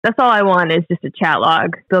That's all I want is just a chat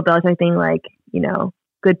log. Bill Belichick being like,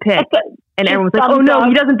 good pick. And everyone's like, oh no,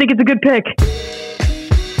 he doesn't think it's a good pick.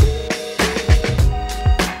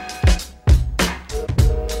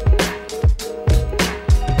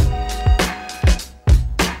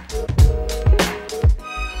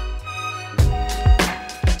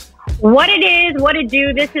 What it is, what it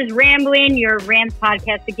do. This is Ramblin', your Rams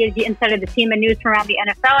podcast that gives you insight of the team and news from around the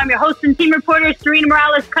NFL. I'm your host and team reporter, Serena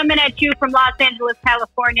Morales, coming at you from Los Angeles,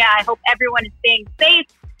 California. I hope everyone is staying safe,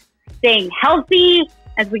 staying healthy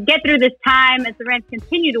as we get through this time. As the Rams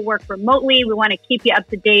continue to work remotely, we want to keep you up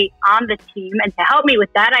to date on the team. And to help me with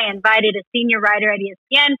that, I invited a senior writer at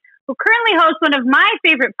ESPN who currently hosts one of my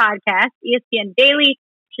favorite podcasts, ESPN Daily.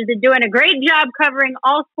 She's been doing a great job covering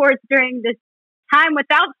all sports during this time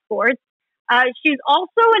without sports. She's also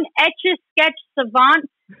an Etch-a-Sketch savant.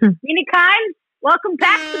 Mina Kimes, welcome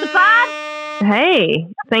back to the pod. Hey,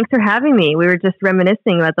 thanks for having me. We were just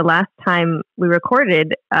reminiscing about the last time we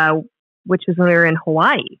recorded, which was when we were in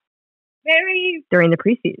Hawaii. During the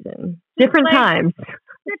preseason. Different times.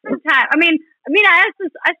 Different time. I mean, I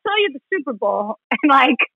saw you at the Super Bowl,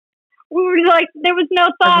 and we were like, there was no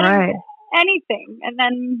thought of anything, and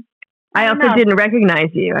then. I also didn't recognize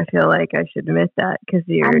you. I feel like I should admit that because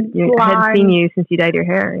I hadn't seen you since you dyed your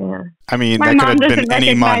hair. Yeah. I mean, that could have been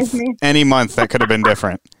any month. Any month that could have been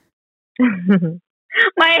different.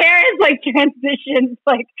 My hair is transitions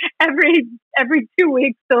every 2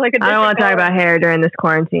 weeks. So I don't want to talk about hair during this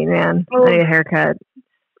quarantine, man. I need a haircut.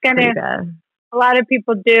 Pretty bad. A lot of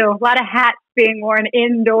people do. A lot of hats being worn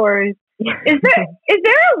indoors. Is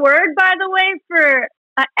there a word, by the way, for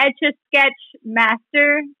Etch-a-Sketch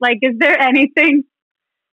master? Is there anything?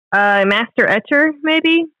 Master etcher,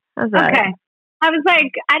 maybe? How's that? Okay. I was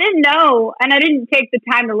like, I didn't know, and I didn't take the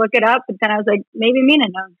time to look it up, but then I was like, maybe Mina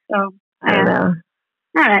knows. So I don't know.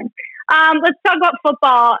 All right. Let's talk about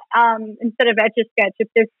football instead of Etch-a-Sketch if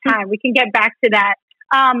there's time. We can get back to that.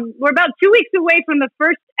 We're about 2 weeks away from the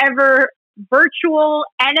first ever virtual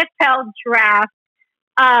NFL draft.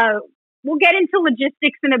 We'll get into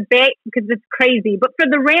logistics in a bit because it's crazy. But for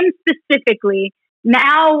the Rams specifically,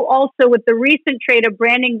 now also with the recent trade of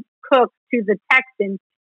Brandon Cooks to the Texans,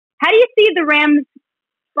 how do you see the Rams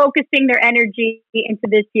focusing their energy into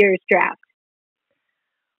this year's draft?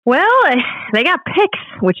 Well, they got picks,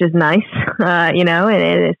 which is nice, and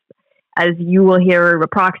it is, as you will hear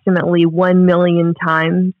approximately 1 million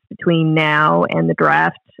times between now and the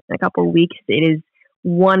draft in a couple of weeks. It is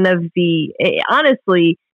one of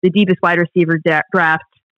honestly, the deepest wide receiver draft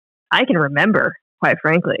I can remember, quite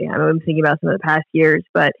frankly. I'm thinking about some of the past years,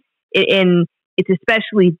 but it's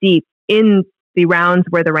especially deep in the rounds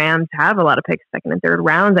where the Rams have a lot of picks, second and third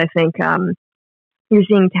rounds. I think you're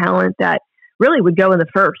seeing talent that really would go in the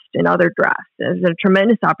first in other drafts. There's a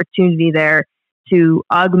tremendous opportunity there to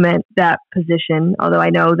augment that position, although I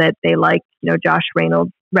know that they like, Josh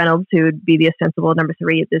Reynolds, who would be the ostensible number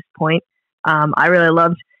 3 at this point. I really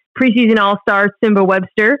loved preseason All-Star Simba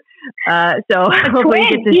Webster. So hopefully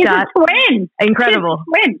he gets a shot. A twin. Incredible.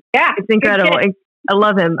 He's a twin. Yeah. It's incredible. I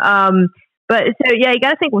love him. But so, yeah, you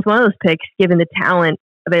got to think with one of those picks, given the talent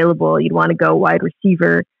available, you'd want to go wide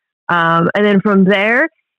receiver. And then from there,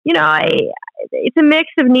 it's a mix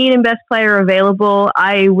of need and best player available.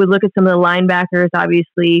 I would look at some of the linebackers,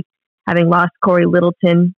 obviously, having lost Corey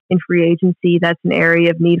Littleton in free agency. That's an area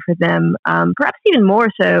of need for them. Perhaps even more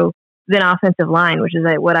so than offensive line, which is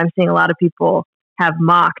what I'm seeing a lot of people have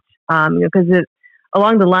mocked. Because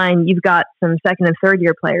along the line, you've got some second and third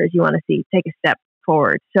year players you want to see take a step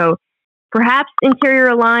forward. So perhaps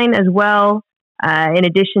interior line as well, in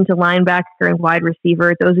addition to linebacker and wide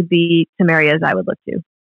receiver. Those would be some areas I would look to.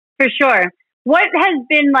 For sure. What has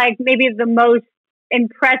been maybe the most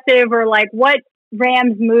impressive or what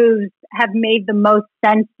Rams moves have made the most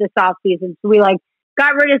sense this offseason? So we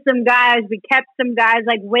got rid of some guys. We kept some guys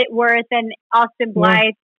like Whitworth and Austin Blythe.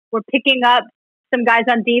 Yeah. We're picking up some guys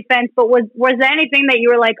on defense. But was there anything that you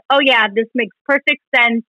were like, oh, yeah, this makes perfect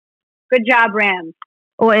sense. Good job, Rams?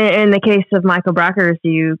 Well, in the case of Michael Brockers,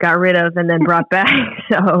 you got rid of and then brought back.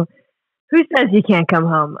 So who says you can't come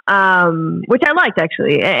home? Which I liked,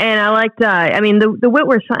 actually. And I liked, the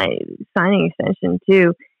Whitworth signing extension,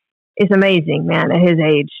 too, is amazing, man, at his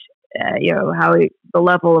age. The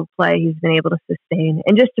level of play he's been able to sustain,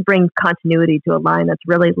 and just to bring continuity to a line that's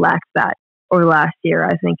really lacked that over the last year,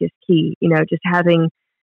 I think is key. Just having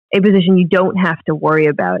a position you don't have to worry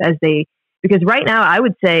about because right now I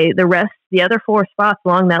would say the other 4 spots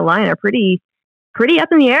along that line are pretty up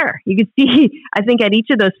in the air. You can see, I think at each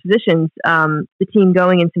of those positions, the team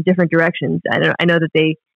going in some different directions. I know that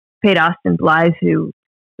they paid Austin Blythe, who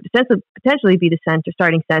would potentially be the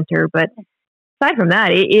starting center, but aside from that,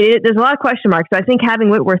 there's a lot of question marks. So I think having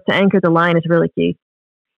Whitworth to anchor the line is really key.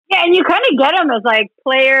 Yeah, and you kind of get him as like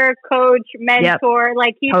player, coach, mentor. Yep,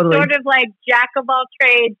 like he's totally sort of like jack of all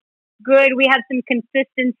trades. Good, we have some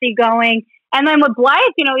consistency going. And then with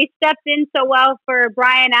Blythe, he stepped in so well for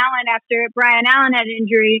Brian Allen after Brian Allen had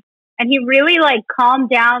injury, and he really like calmed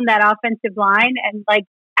down that offensive line. And like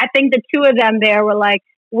I think the two of them there were like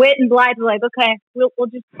Whit and Blythe were like, okay, we'll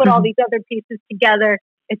just put all these other pieces together.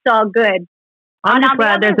 It's all good. I'm just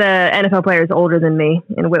glad there's an NFL player who's older than me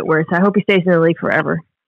in Whitworth. I hope he stays in the league forever.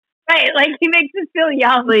 Right, like he makes us feel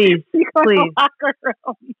young. Please. Locker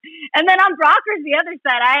room. And then on Brockers, the other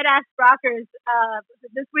side, I had asked Brockers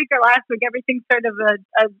this week or last week. Everything's sort of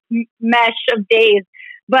a mesh of days.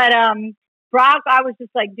 But Brock, I was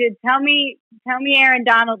just like, dude, tell me Aaron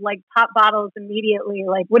Donald like pop bottles immediately.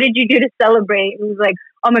 Like, what did you do to celebrate? He was like,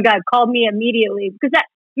 oh my God, called me immediately. Because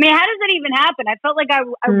how does that even happen? I felt like I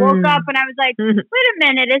woke up and I was like, wait a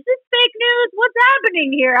minute, is this fake news? What's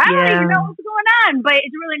happening here? I don't even know what's going on. But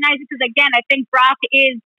it's really nice because, again, I think Brock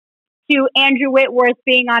is to Andrew Whitworth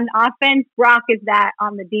being on offense. Brock is that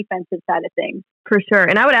on the defensive side of things. For sure.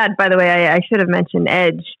 And I would add, by the way, I should have mentioned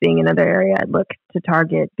edge being another area I'd look to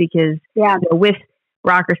target because with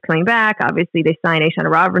Rockers coming back, obviously they signed A'Shawn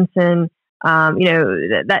Robinson.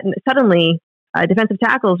 That suddenly defensive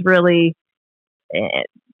tackles really...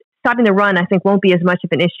 stopping the run, I think, won't be as much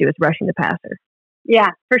of an issue as rushing the passer. Yeah,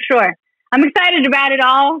 for sure. I'm excited about it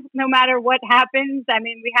all, no matter what happens. I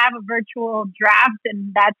mean, we have a virtual draft,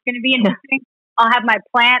 and that's going to be interesting. I'll have my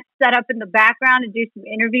plant set up in the background and do some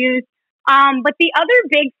interviews. But the other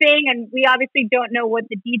big thing, and we obviously don't know what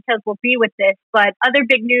the details will be with this, but other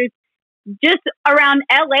big news just around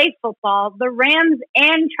LA football, the Rams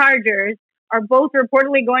and Chargers are both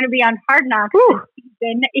reportedly going to be on Hard Knocks this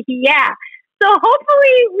season. Yeah. So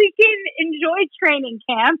hopefully we can enjoy training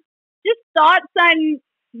camp. Just thoughts on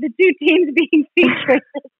the two teams being featured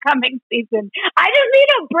this coming season. I just need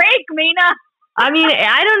a break, Mina. I mean,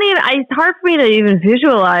 it's hard for me to even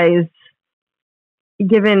visualize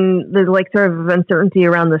given the sort of uncertainty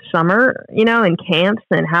around the summer, and camps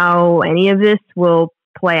and how any of this will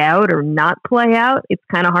play out or not play out. It's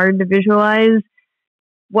kind of hard to visualize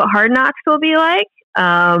what Hard Knocks will be like.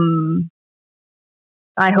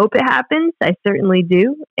 I hope it happens. I certainly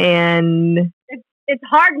do. And it's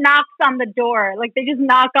Hard Knocks on the door. Like they just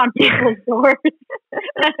knock on people's doors.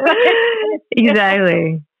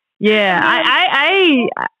 Exactly. Yeah.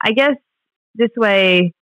 I guess this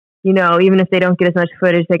way, even if they don't get as much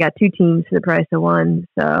footage, they got two teams for the price of one.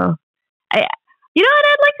 So and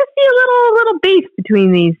I'd like to see a little beef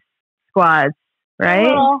between these squads,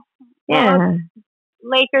 right? Yeah.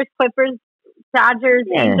 Lakers, Clippers, Dodgers,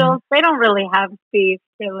 Angels, they don't really have beef,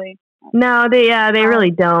 really. No, they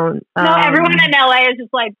really don't. No, everyone in LA is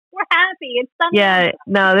just like, we're happy. It's Sunday. Yeah,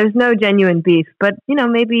 no, there's no genuine beef, but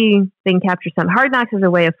maybe they can capture some. Hard Knocks is a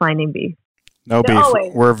way of finding beef. No beef.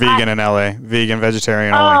 Always. We're vegan in LA. Vegan,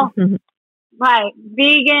 vegetarian only. Right.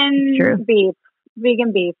 Vegan beef.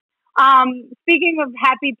 Vegan beef. Speaking of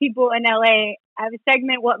happy people in LA, I have a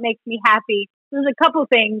segment, What Makes Me Happy. There's a couple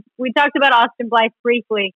things. We talked about Austin Blythe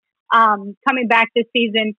briefly. Coming back this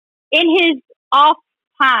season. In his off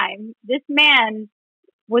time, this man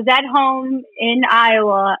was at home in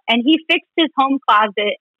Iowa and he fixed his home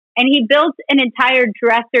closet and he built an entire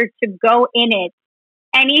dresser to go in it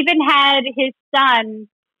and even had his son,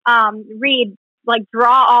 Reed,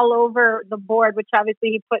 draw all over the board, which obviously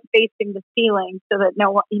he put facing the ceiling so that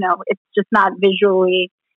it's just not visually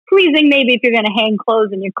pleasing maybe if you're going to hang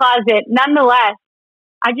clothes in your closet. Nonetheless,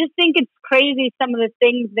 I just think it's crazy some of the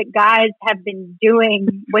things that guys have been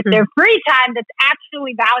doing with their free time that's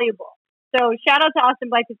actually valuable. So shout out to Austin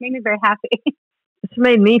Blythe. It's made me very happy. It's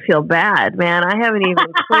made me feel bad, man. I haven't even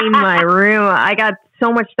cleaned my room. I got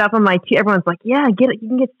so much stuff on my everyone's like, yeah, get it. You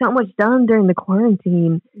can get so much done during the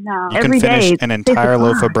quarantine. No. You can finish an entire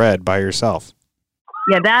loaf of bread by yourself.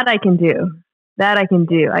 Yeah, that I can do.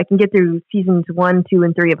 I can get through seasons 1, 2,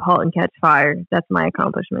 and 3 of *Halt and Catch Fire*. That's my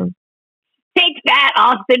accomplishment. Take that,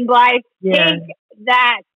 Austin Blythe. Yeah. Take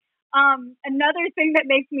that. Another thing that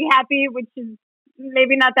makes me happy, which is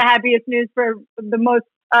maybe not the happiest news for the most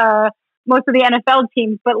of the NFL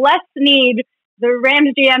teams, but Les Snead, the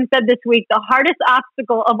Rams GM, said this week the hardest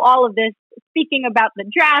obstacle of all of this, speaking about the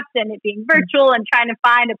draft and it being virtual and trying to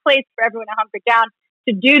find a place for everyone to hunker down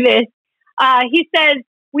to do this, he says,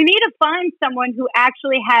 we need to find someone who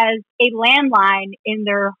actually has a landline in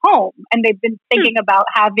their home. And they've been thinking about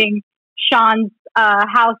having Sean's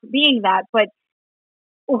house being that. But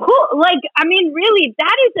really,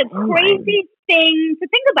 that is a crazy thing to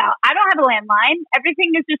think about. I don't have a landline.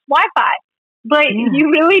 Everything is just Wi-Fi. But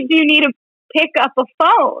you really do need a pick up a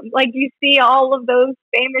phone. Like you see all of those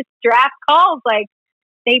famous draft calls, like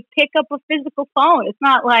they pick up a physical phone. It's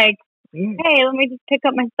not like, hey, let me just pick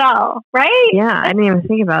up my cell, right? Yeah, I didn't even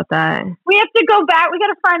think about that. We have to go back. We got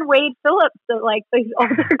to find Wade Phillips, so like these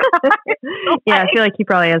older guys. Yeah, I feel like he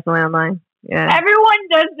probably has the landline. Yeah, everyone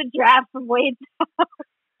does the draft from Wade Phillips.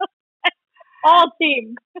 All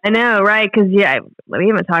teams. I know, right? Because we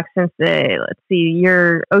haven't talked since let's see,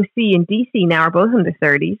 your OC and DC now are both in their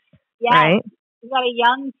 30s. Yeah, right? We got a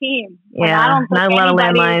young team. Yeah, I don't think not a lot of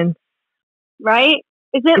landlines. Right?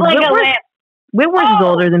 Is it like Whitworth is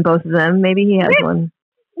older than both of them. Maybe he has one.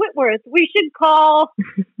 Whitworth. We should call.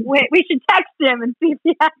 We should text him and see if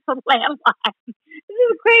he has a landline. This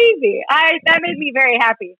is crazy. That made me very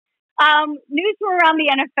happy. News from around the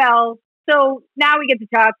NFL. So now we get to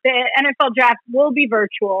talk. The NFL draft will be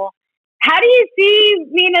virtual. How do you see,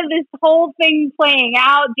 Nina, this whole thing playing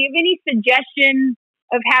out? Do you have any suggestions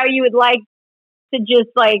of how you would like to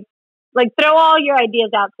just like throw all your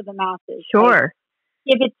ideas out to the masses? Sure.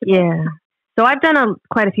 Give it to me. So I've done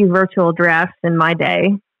quite a few virtual drafts in my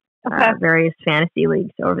day, various fantasy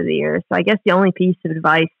leagues over the years. So I guess the only piece of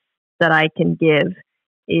advice that I can give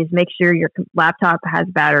is make sure your laptop has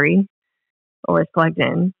battery or is plugged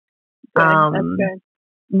in. That's good.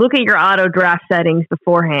 Look at your auto draft settings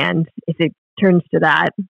beforehand if it turns to that.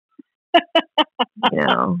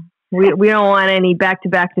 We don't want any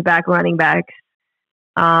back-to-back-to-back running backs.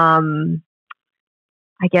 I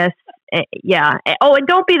guess, yeah. Oh, and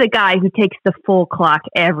don't be the guy who takes the full clock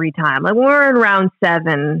every time. Like when we're in round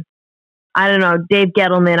 7, I don't know, Dave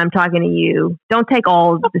Gettleman, I'm talking to you. Don't take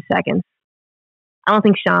all of the seconds. I don't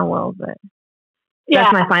think Sean will, but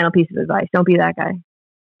that's my final piece of advice. Don't be that guy.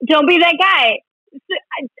 Don't be that guy. So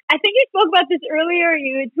I think you spoke about this earlier.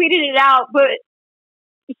 You tweeted it out, but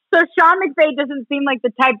so Sean McVay doesn't seem like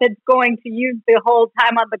the type that's going to use the whole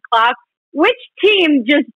time on the clock. Which team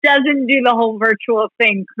just doesn't do the whole virtual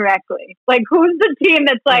thing correctly? Like, who's the team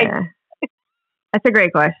that's like... Yeah. That's a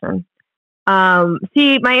great question.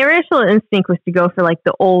 See, my initial instinct was to go for like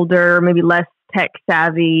the older, maybe less tech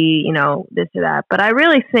savvy, this or that. But I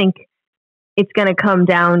really think it's going to come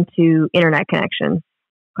down to internet connections,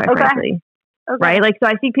 quite frankly. Okay. Right? Like, so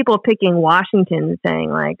I see people picking Washington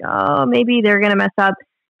saying like, oh, maybe they're going to mess up.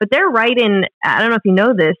 But they're right in, I don't know if you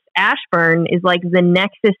know this, Ashburn is like the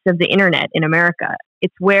nexus of the internet in America.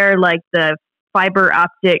 It's where like the fiber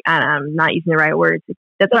optic, I'm not using the right words.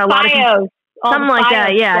 That's why a lot of people, something like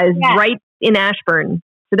that, is right in Ashburn.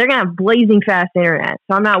 So they're going to have blazing fast internet.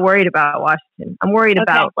 So I'm not worried about Washington. I'm worried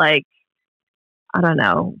about like, I don't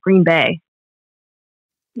know, Green Bay.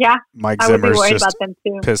 Yeah. Mike Zimmer's just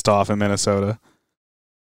pissed off in Minnesota.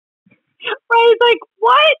 Right. Like,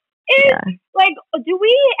 what is, like, do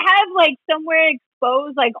we have, like, somewhere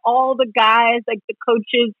exposed, like, all the guys, like, the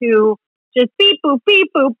coaches who just beep, boop, beep,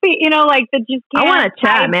 boop, beep, like, that just can't. I want a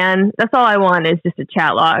chat, man. That's all I want is just a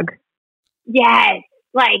chat log. Yes.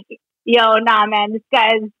 Like, yo, nah, man, this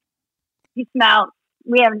guy's, he smells.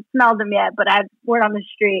 We haven't smelled him yet, but we're on the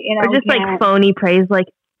street, Or just, like, phony praise, like,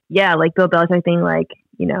 like Bill Belichick thing, like,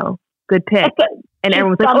 good pick. And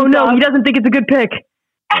everyone's like, oh, no, he doesn't think it's a good pick.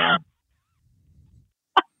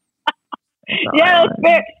 Yeah, that's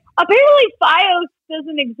fair. Apparently, FiOS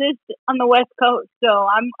doesn't exist on the West Coast, so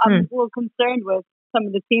I'm a little concerned with some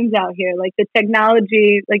of the teams out here. Like the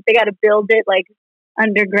technology, like they got to build it like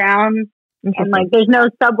underground, and like there's no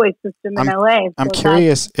subway system in LA. So I'm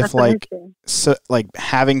curious if like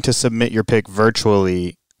having to submit your pick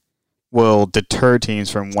virtually will deter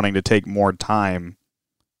teams from wanting to take more time,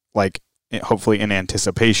 like hopefully in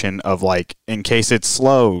anticipation of like in case it's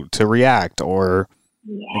slow to react or.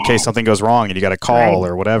 In case something goes wrong and you got to call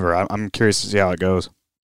or whatever. I'm curious to see how it goes.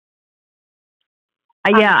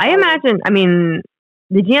 I imagine,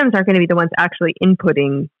 the GMs aren't going to be the ones actually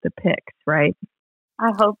inputting the picks, right?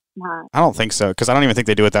 I hope not. I don't think so, because I don't even think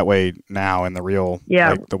they do it that way now in the real,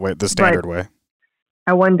 the standard way.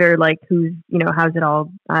 I wonder, like, who's, how's it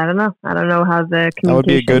all, I don't know. I don't know how the communication. That would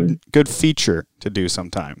be a good feature to do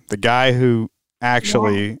sometime. The guy who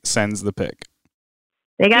actually sends the pick.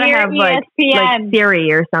 They got to have like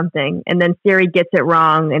Siri or something. And then Siri gets it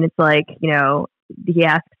wrong. And it's like, he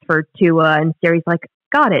asks for Tua and Siri's like,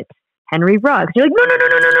 got it. Henry Ruggs. You're like,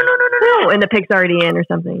 no. And the pick's already in or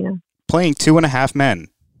something, Playing 2.5 men.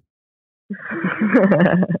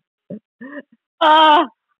 All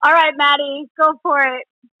right, Maddie, go for it.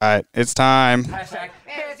 All right, it's time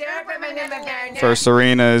for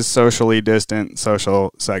Serena's socially distant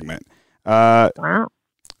social segment. Wow.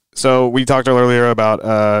 So we talked earlier about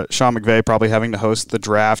Sean McVay probably having to host the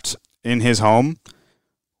draft in his home.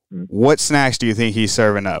 What snacks do you think he's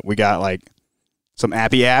serving up? We got like some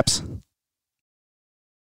appy apps.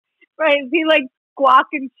 Right? Is he like guac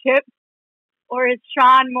and chips, or is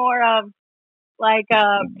Sean more of like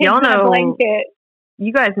a pigs in a blanket?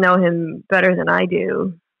 You guys know him better than I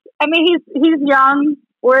do. I mean, he's young.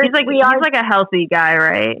 He's like a healthy guy,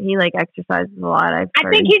 right? He like exercises a lot. I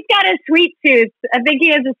think he's got a sweet tooth. I think he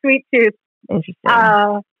has a sweet tooth.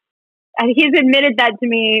 Interesting. And he's admitted that to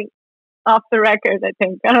me off the record. I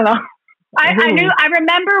think I don't know. I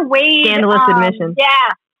remember Wade. Scandalous admission. Yeah.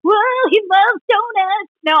 Well, he loves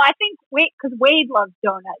donuts. No, I think because Wade loves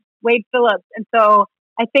donuts. Wade Phillips, and so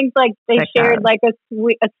I think like they shared like a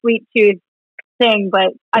sweet tooth thing,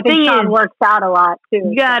 but I think Sean works out a lot too.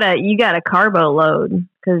 You gotta carbo load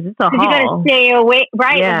because it's a haul. You gotta stay away,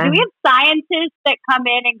 right? Yeah. Do we have scientists that come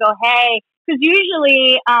in and go, hey? Because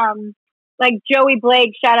usually, like Joey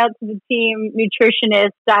Blake, shout out to the team,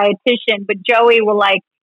 nutritionist, dietitian, but Joey will like,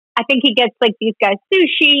 I think he gets like these guys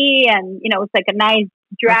sushi, and it's like a nice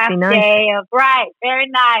draft day of very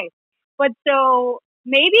nice. But so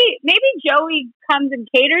maybe Joey comes and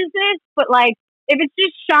caters this, but like if it's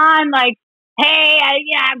just Sean, like, hey,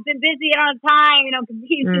 I've been busy, I don't have time, because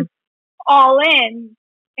he's just all in,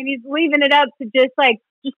 and he's leaving it up to just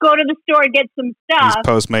go to the store and get some stuff.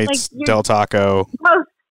 He's Postmates, like, Del Taco.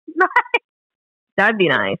 That'd be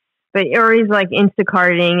nice. Or he's like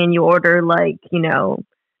Instacarting, and you order like,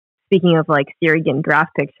 speaking of like Siri getting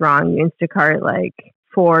draft picks wrong, you Instacart like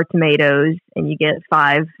 4 tomatoes and you get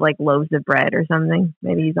 5 like loaves of bread or something.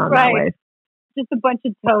 Maybe he's on that way. Just a bunch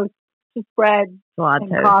of toast, just bread, a lot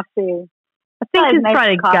and coffee. I think he's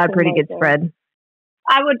probably got a pretty good spread.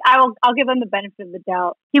 I'll give him the benefit of the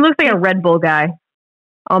doubt. He looks like a Red Bull guy.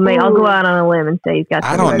 I'll go out on a limb and say he's got.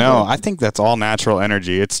 I don't know. I think that's all natural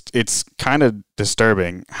energy. It's kind of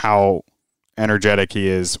disturbing how energetic he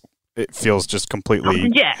is. It feels just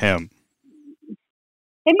completely him.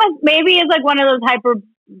 Maybe it's like one of those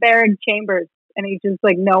hyperbaric chambers, and he's just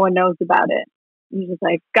like no one knows about it. He's just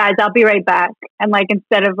like, guys, I'll be right back, and like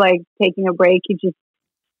instead of like taking a break, he just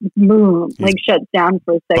shuts down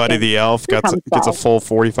for a second. Buddy the Elf gets a full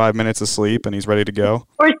 45 minutes of sleep, and he's ready to go.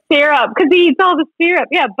 Or syrup, because he eats all the syrup.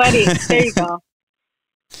 Yeah, Buddy. There you go.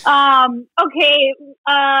 Okay.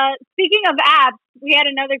 Speaking of apps, we had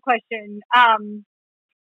another question.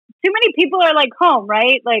 Too many people are like home,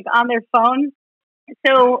 right? Like on their phones.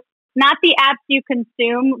 So not the apps you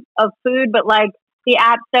consume of food, but like the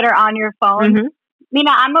apps that are on your phone. Mm-hmm.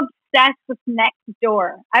 Mina, I'm obsessed with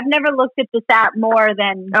Nextdoor. I've never looked at this app more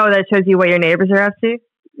than... Oh, that shows you what your neighbors are up to?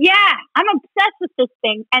 Yeah, I'm obsessed with this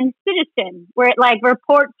thing. And Citizen, where it like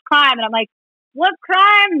reports crime. And I'm like, what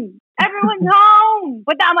crime? Everyone's home.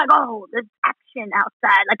 But then I'm like, oh, there's action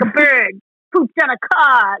outside, like a bird pooped on a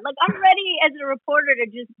car. Like, I'm ready as a reporter to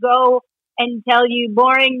just go and tell you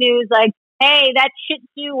boring news like, hey, that Shih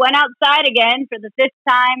Tzu went outside again for the 5th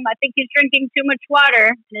time. I think he's drinking too much water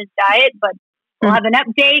in his diet, but we'll have an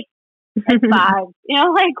update at 5.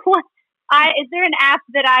 Like what? Is there an app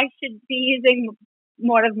that I should be using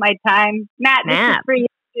more of my time? Matt, this is for you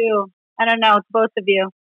too. I don't know. It's both of you.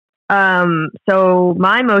 So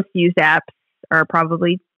my most used apps are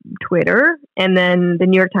probably Twitter, and then the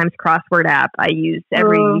New York Times crossword app I use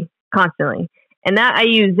constantly. And that I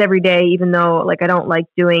use every day, even though like I don't like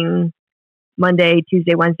doing Monday,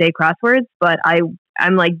 Tuesday, Wednesday crosswords, but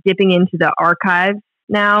I'm like dipping into the archives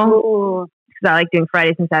now because I like doing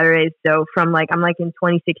Fridays and Saturdays. So I'm like in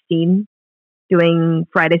 2016 doing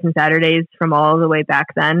Fridays and Saturdays from all the way back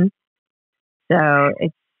then. So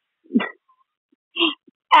it's.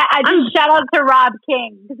 I just shout out to Rob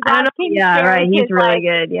King. He's really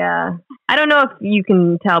good. Yeah, I don't know if you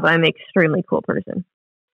can tell, but I'm an extremely cool person.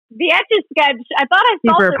 The Etch-a-Sketch. I thought I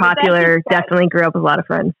saw super popular. Definitely grew up with a lot of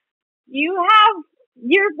friends. You're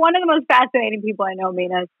one of the most fascinating people I know,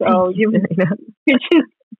 Mina. So you're just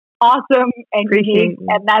awesome and unique,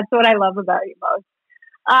 and that's what I love about you most.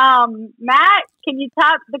 Matt, can you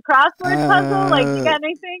top the crossword puzzle? Like, you got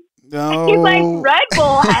anything? No. He's like, Red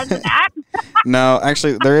Bull has an app. No,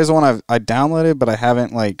 actually, there is one I downloaded, but I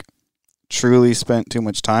haven't like truly spent too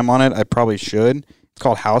much time on it. I probably should. It's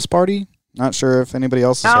called House Party. Not sure if anybody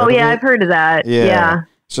else has heard of it. I've heard of that. Yeah.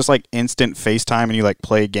 It's just like instant FaceTime, and you like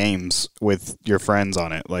play games with your friends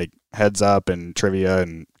on it, like Heads Up and Trivia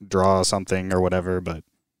and Draw something or whatever. But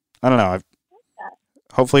I don't know.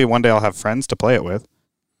 Hopefully one day I'll have friends to play it with.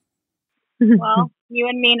 Well, you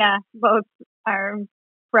and Mina both are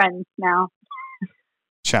friends now.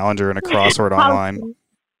 Challenger in a crossword online.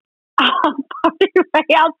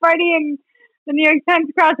 House Party and the New York Times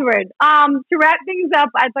crossword. To wrap things up,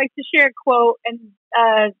 I'd like to share a quote, and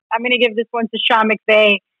I'm going to give this one to Sean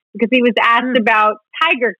McVay because he was asked about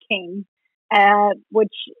Tiger King,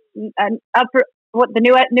 which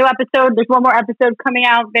the new episode. There's one more episode coming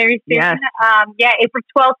out very soon. Yes. April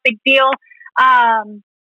 12th, big deal.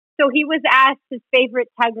 So he was asked his favorite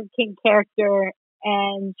Tiger King character,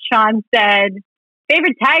 and Sean said,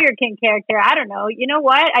 favorite Tiger King character? I don't know. You know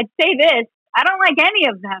what? I'd say this. I don't like any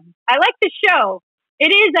of them. I like the show.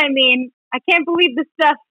 It is, I can't believe the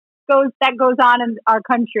stuff that goes on in our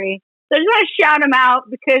country. So I just want to shout him out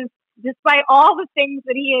because despite all the things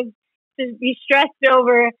that he is to be stressed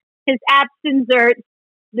over, his absence,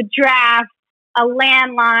 the draft, a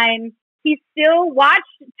landline, he still watched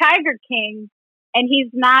Tiger King, and he's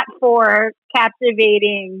not for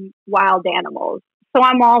captivating wild animals. So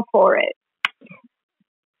I'm all for it.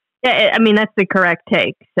 Yeah, that's the correct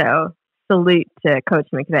take. So salute to Coach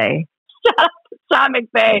McVay. Shout out to Sean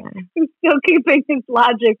McVay. He's still keeping his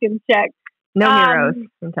logic in check. No heroes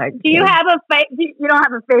in Tiger King. Do you have you don't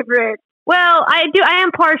have a favorite? Well, I do. I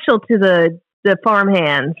am partial to the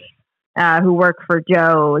farmhands who work for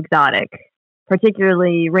Joe Exotic,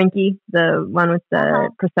 particularly Rinky, the one with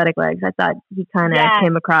the prosthetic legs. I thought he kind of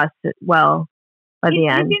came across it well by the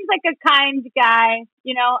end. He seems like a kind guy.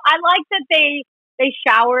 I like that they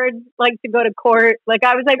showered to go to court.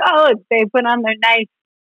 I was like, oh, they put on their nice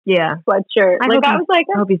sweatshirt. I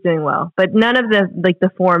hope he's doing well. But none of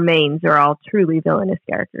the four mains are all truly villainous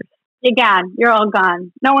characters. You're gone. You're all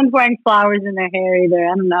gone. No one's wearing flowers in their hair either.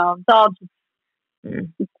 I don't know. It's all just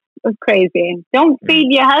it's crazy. Don't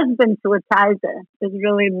feed your husband to a tiger. It's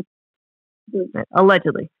really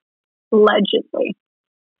allegedly.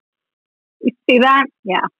 You see that?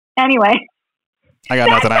 Yeah. Anyway. I got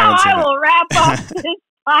nothing. I will wrap up this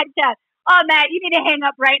podcast. Oh, Matt, you need to hang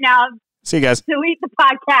up right now. See you guys. Delete the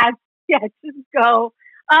podcast. Yeah, just go.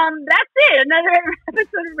 That's it. Another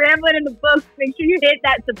episode of Rambling in the Books. Make sure you hit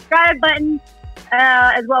that subscribe button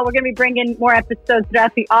as well. We're going to be bringing more episodes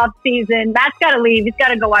throughout the off season. Matt's got to leave. He's got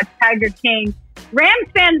to go watch Tiger King. Rams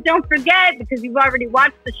fans, don't forget, because you've already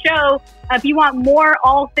watched the show, if you want more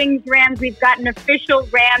all things Rams, we've got an official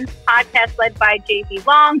Rams podcast led by JB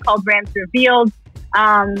Long called Rams Revealed.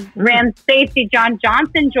 Rams safety John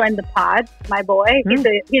Johnson joined the pod, my boy.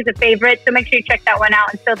 He's a favorite, so make sure you check that one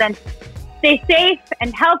out. Until then, stay safe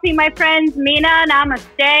and healthy, my friends. Mina,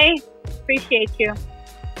 namaste. Appreciate you.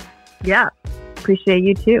 Yeah, appreciate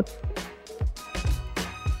you too.